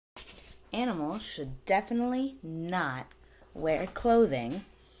Animals should definitely not wear clothing.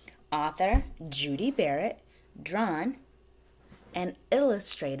 Author Judy Barrett, drawn and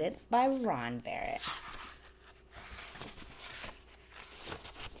illustrated by Ron Barrett.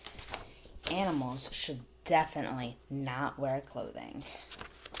 Animals should definitely not wear clothing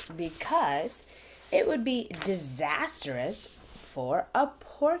because it would be disastrous for a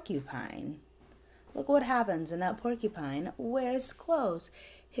porcupine. Look what happens when that porcupine wears clothes.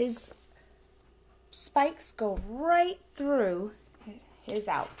 His spikes go right through his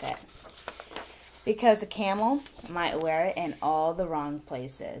outfit. Because a camel might wear it in all the wrong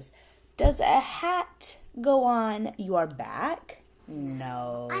places. Does a hat go on your back?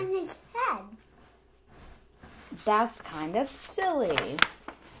 No. On his head. That's kind of silly.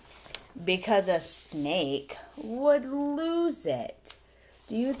 Because a snake would lose it.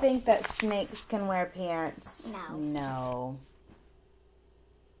 Do you think that snakes can wear pants? No. No.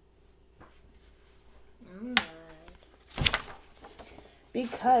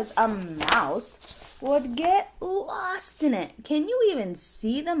 Because a mouse would get lost in it. Can you even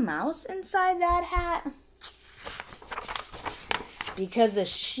see the mouse inside that hat? Because a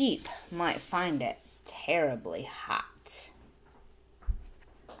sheep might find it terribly hot.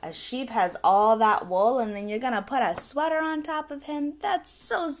 A sheep has all that wool and then you're going to put a sweater on top of him? That's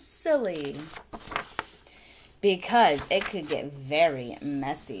so silly. Because it could get very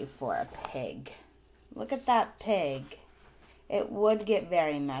messy for a pig. Look at that pig. It would get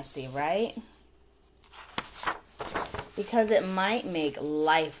very messy, right? Because it might make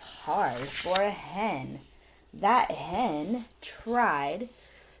life hard for a hen. That hen tried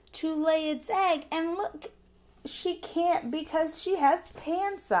to lay its egg, and look, she can't because she has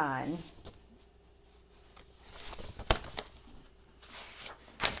pants on.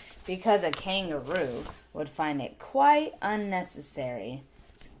 Because a kangaroo would find it quite unnecessary.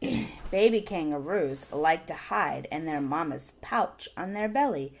 Baby kangaroos like to hide in their mama's pouch on their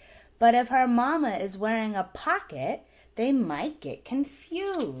belly. But if her mama is wearing a pocket, they might get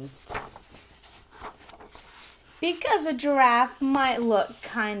confused. Because a giraffe might look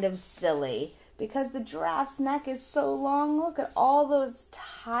kind of silly. Because the giraffe's neck is so long, look at all those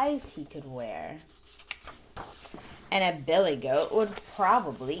ties he could wear. And a billy goat would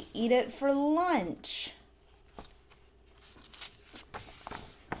probably eat it for lunch.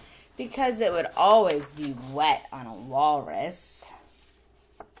 Because it would always be wet on a walrus.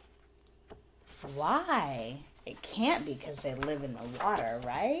 Why? It can't be because they live in the water,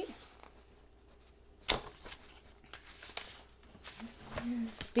 right?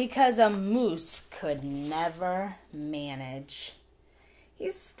 Because a moose could never manage.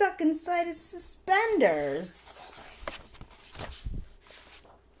 He's stuck inside his suspenders.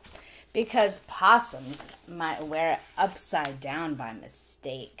 Because possums might wear it upside down by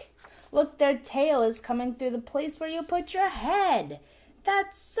mistake. Look, their tail is coming through the place where you put your head.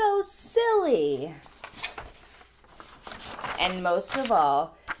 That's so silly. And most of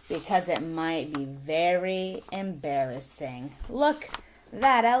all, because it might be very embarrassing. Look,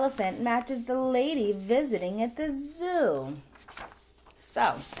 that elephant matches the lady visiting at the zoo.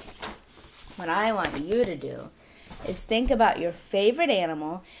 So, what I want you to do is think about your favorite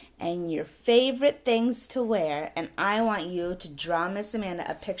animal and your favorite things to wear, and I want you to draw Miss Amanda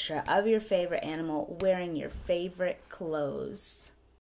a picture of your favorite animal wearing your favorite clothes.